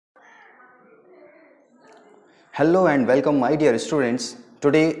Hello and welcome my dear students.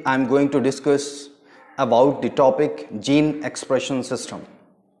 Today I am going to discuss about the topic gene expression system.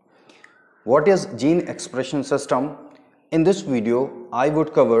 What is gene expression system? In this video I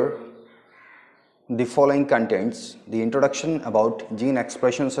would cover the following contents: the introduction about gene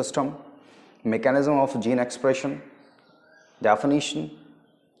expression system, mechanism of gene expression, definition,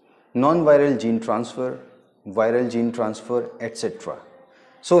 non-viral gene transfer, viral gene transfer, etc.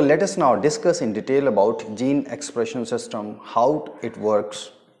 So let us now discuss in detail about gene expression system, how it works.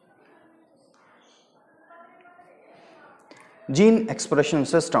 Gene expression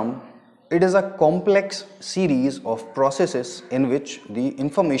system, it is a complex series of processes in which the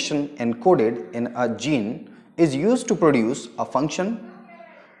information encoded in a gene is used to produce a function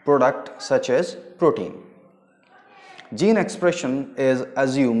product such as protein. Gene expression is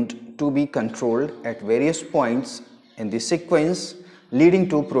assumed to be controlled at various points in the sequence leading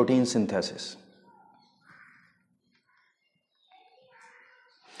to protein synthesis.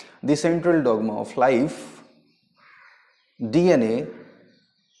 The central dogma of life: DNA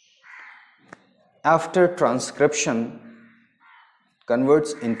after transcription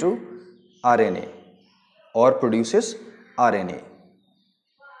converts into RNA or produces RNA.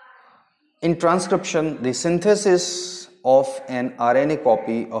 In transcription, the synthesis of an RNA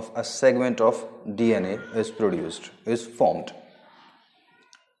copy of a segment of DNA is formed.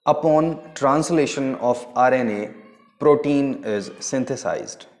 Upon translation of RNA, protein is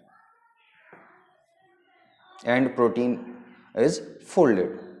synthesized and protein is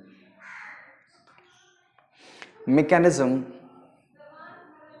folded. Mechanism: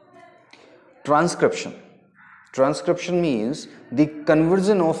 transcription. Transcription means the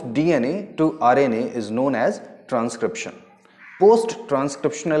conversion of DNA to RNA is known as transcription.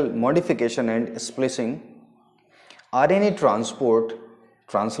 Post-transcriptional modification and splicing, RNA transport,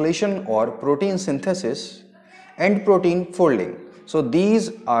 translation or protein synthesis, and protein folding. So these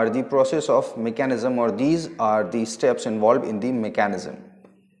are the process of mechanism, or these are the steps involved in the mechanism.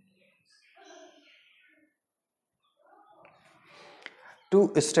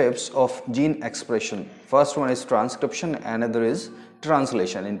 Two steps of gene expression. First one is transcription, another is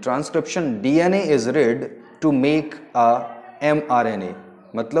translation. In transcription, DNA is read to make a mRNA,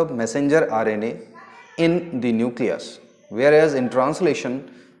 matlab messenger RNA, in the nucleus. Whereas in translation,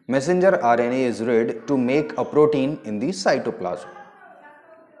 messenger RNA is read to make a protein in the cytoplasm.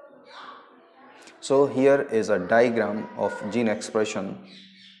 So here is a diagram of gene expression.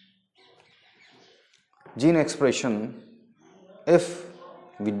 Gene expression, if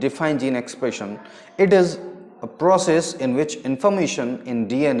we define gene expression, it is a process in which information in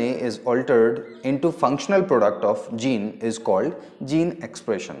DNA is altered into functional product of gene is called gene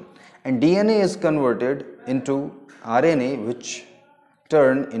expression, and DNA is converted into RNA which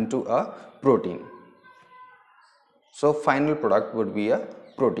turn into a protein. So final product would be a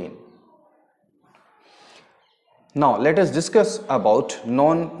protein. Now let us discuss about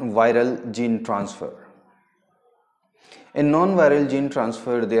non-viral gene transfer. In non-viral gene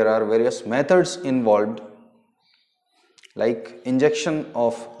transfer, there are various methods involved, like injection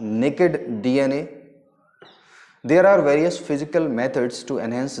of naked DNA. There are various physical methods to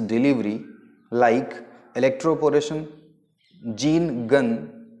enhance delivery, like electroporation, gene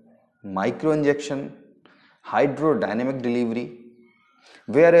gun, microinjection, hydrodynamic delivery.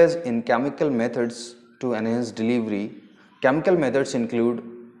 Whereas in chemical methods to enhance delivery, chemical methods include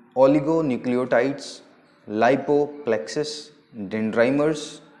oligonucleotides, lipoplexes,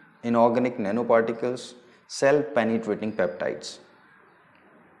 dendrimers, inorganic nanoparticles, cell penetrating peptides.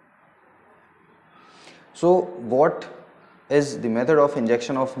 So what is the method of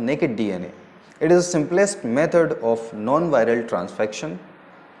injection of naked DNA? It is the simplest method of non-viral transfection.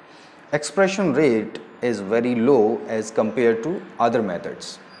 Expression rate is very low as compared to other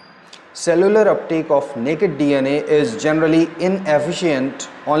methods. Cellular uptake of naked DNA is generally inefficient,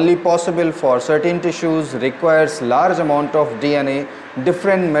 only possible for certain tissues, requires large amount of DNA.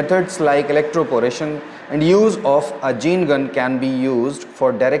 Different methods like electroporation and use of a gene gun can be used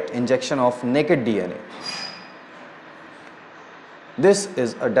for direct injection of naked DNA. This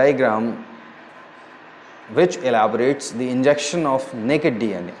is a diagram which elaborates the injection of naked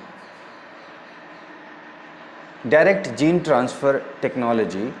DNA. Direct gene transfer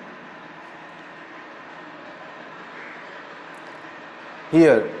technology.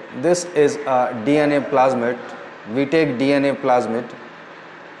 Here, this is a DNA plasmid. We take DNA plasmid,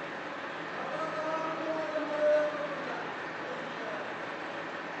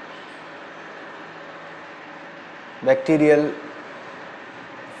 bacterial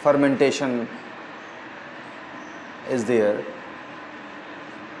fermentation is there,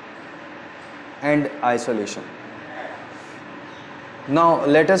 and isolation. Now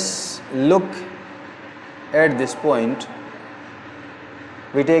let us look at this point.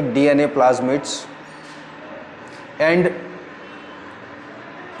 We take DNA plasmids and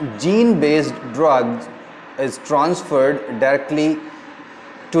gene-based drug is transferred directly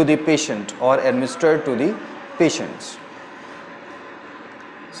to the patient or administered to the patients.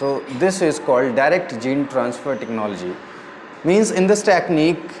 So this is called direct gene transfer technology. Means in this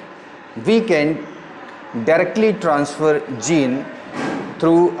technique we can directly transfer gene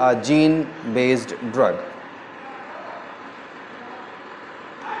through a gene based drug.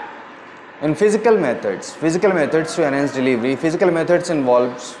 In physical methods to enhance delivery, physical methods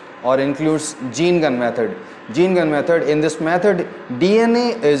involves or includes gene gun method. Gene gun method, in this method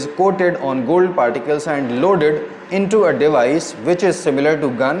DNA is coated on gold particles and loaded into a device which is similar to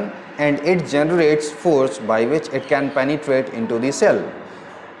gun, and it generates force by which it can penetrate into the cell.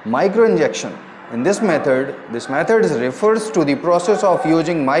 Microinjection. In this method refers to the process of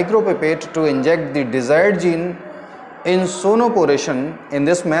using micropipette to inject the desired gene in sonoporation. In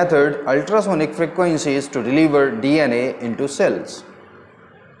this method, ultrasonic frequencies to deliver DNA into cells.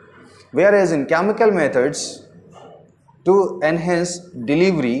 Whereas in chemical methods to enhance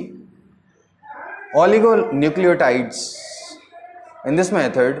delivery, oligonucleotides, in this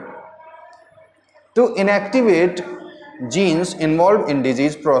method to inactivate genes involved in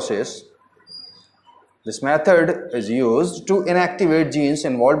disease process. This method is used to inactivate genes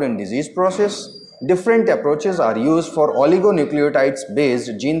involved in disease process. Different approaches are used for oligonucleotides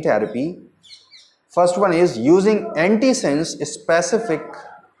based gene therapy. First one is using antisense specific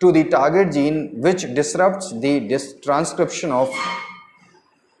to the target gene which disrupts the transcription of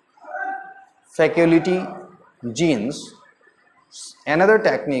faculty genes. Another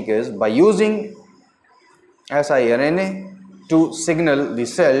technique is by using siRNA to signal the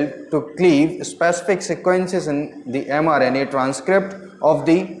cell to cleave specific sequences in the mRNA transcript of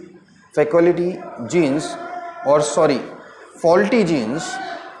the faculty genes faulty genes,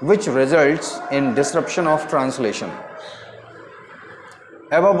 which results in disruption of translation.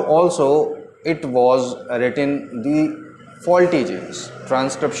 Above also it was written the faulty genes,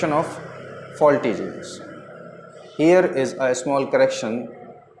 transcription of faulty genes. Here is a small correction.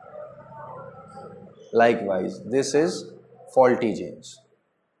 Likewise, this is faulty genes.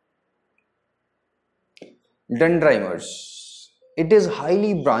 Dendrimers. It is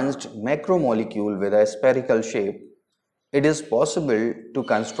highly branched macromolecule with a spherical shape. It is possible to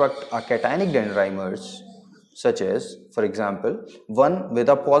construct a cationic dendrimers such as, for example, one with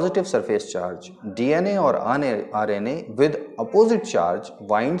a positive surface charge. DNA or RNA with opposite charge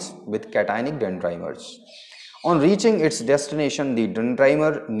binds with cationic dendrimers. On reaching its destination, the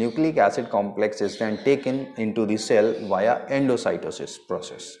dendrimer nucleic acid complex is then taken into the cell via endocytosis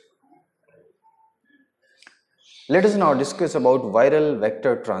process. Let us now discuss about viral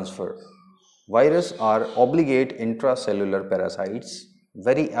vector transfer. Viruses are obligate intracellular parasites,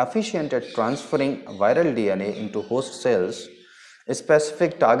 very efficient at transferring viral DNA into host cells,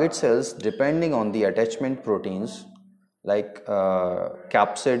 specific target cells depending on the attachment proteins like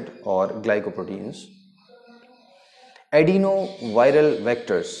capsid or glycoproteins. Adenoviral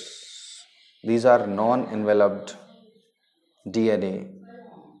vectors, these are non-enveloped DNA,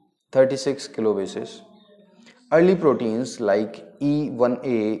 36 kilobases. Early proteins like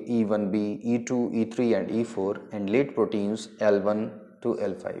E1A, E1B, E2, E3 and E4, and late proteins L1 to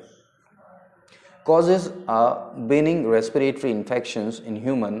L5. Causes are benign respiratory infections in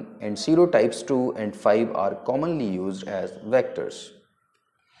human, and serotypes 2 and 5 are commonly used as vectors.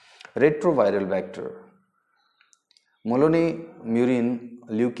 Retroviral vector. Moloney murine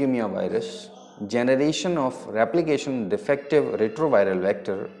leukemia virus, generation of replication defective retroviral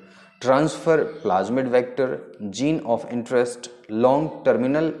vector, transfer plasmid vector, gene of interest, long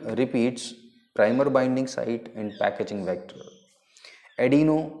terminal repeats, primer binding site and packaging vector.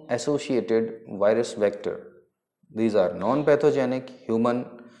 Adeno associated virus vector, these are non-pathogenic human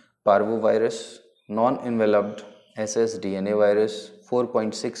parvovirus, non-enveloped ssDNA virus,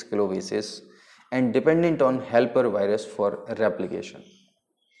 4.6 kilobases, and dependent on helper virus for replication.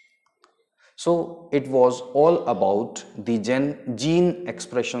 So it was all about the gene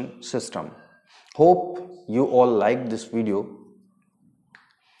expression system. Hope you all liked this video.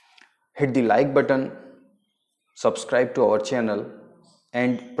 Hit the like button, subscribe to our channel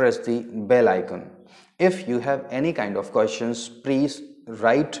and press the bell icon. If you have any kind of questions, please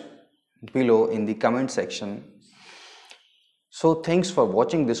write below in the comment section. So thanks for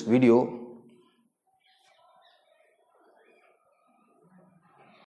watching this video.